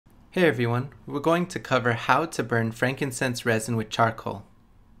Hey everyone, we're going to cover how to burn frankincense resin with charcoal.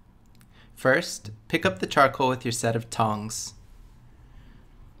 First, pick up the charcoal with your set of tongs.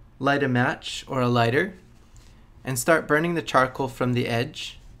 Light a match or a lighter and start burning the charcoal from the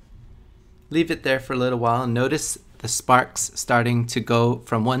edge. Leave it there for a little while and notice the sparks starting to go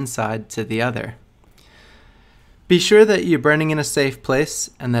from one side to the other. Be sure that you're burning in a safe place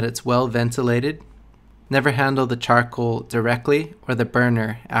and that it's well ventilated. Never handle the charcoal directly or the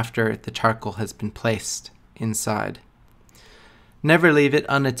burner after the charcoal has been placed inside. Never leave it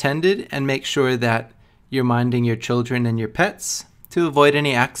unattended and make sure that you're minding your children and your pets to avoid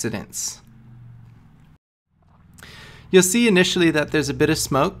any accidents. You'll see initially that there's a bit of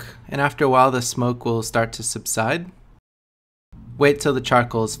smoke, and after a while the smoke will start to subside. Wait till the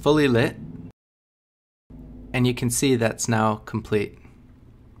charcoal is fully lit and you can see that's now complete.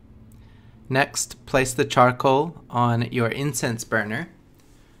 Next, place the charcoal on your incense burner.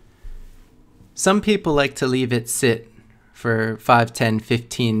 Some people like to leave it sit for 5, 10,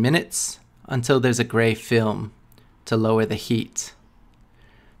 15 minutes until there's a gray film to lower the heat.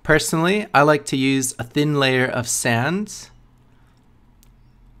 Personally, I like to use a thin layer of sand.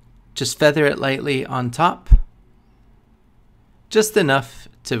 Just feather it lightly on top. Just enough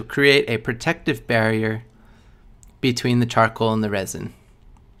to create a protective barrier between the charcoal and the resin.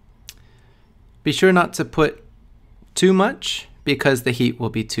 Be sure not to put too much because the heat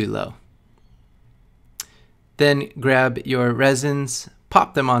will be too low. Then grab your resins,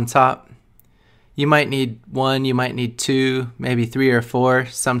 pop them on top. You might need 1, you might need 2, maybe 3 or 4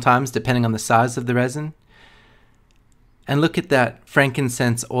 sometimes, depending on the size of the resin. And look at that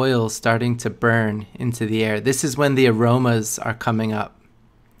frankincense oil starting to burn into the air. This is when the aromas are coming up.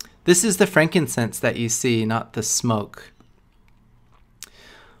 This is the frankincense that you see, not the smoke.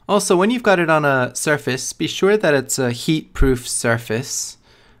 Also, when you've got it on a surface, be sure that it's a heat-proof surface.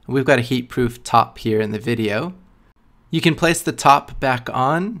 We've got a heat-proof top here in the video. You can place the top back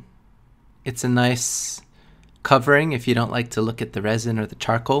on. It's a nice covering if you don't like to look at the resin or the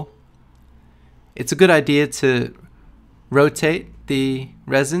charcoal. It's a good idea to rotate the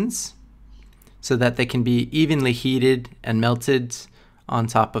resins so that they can be evenly heated and melted on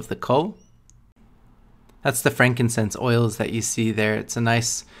top of the coal. That's the frankincense oils that you see there. It's a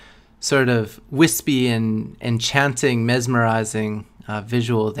nice sort of wispy and enchanting, mesmerizing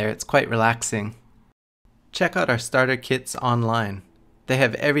visual there. It's quite relaxing. Check out our starter kits online. They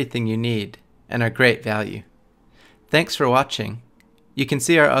have everything you need and are great value. Thanks for watching. You can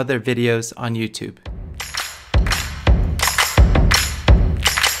see our other videos on YouTube.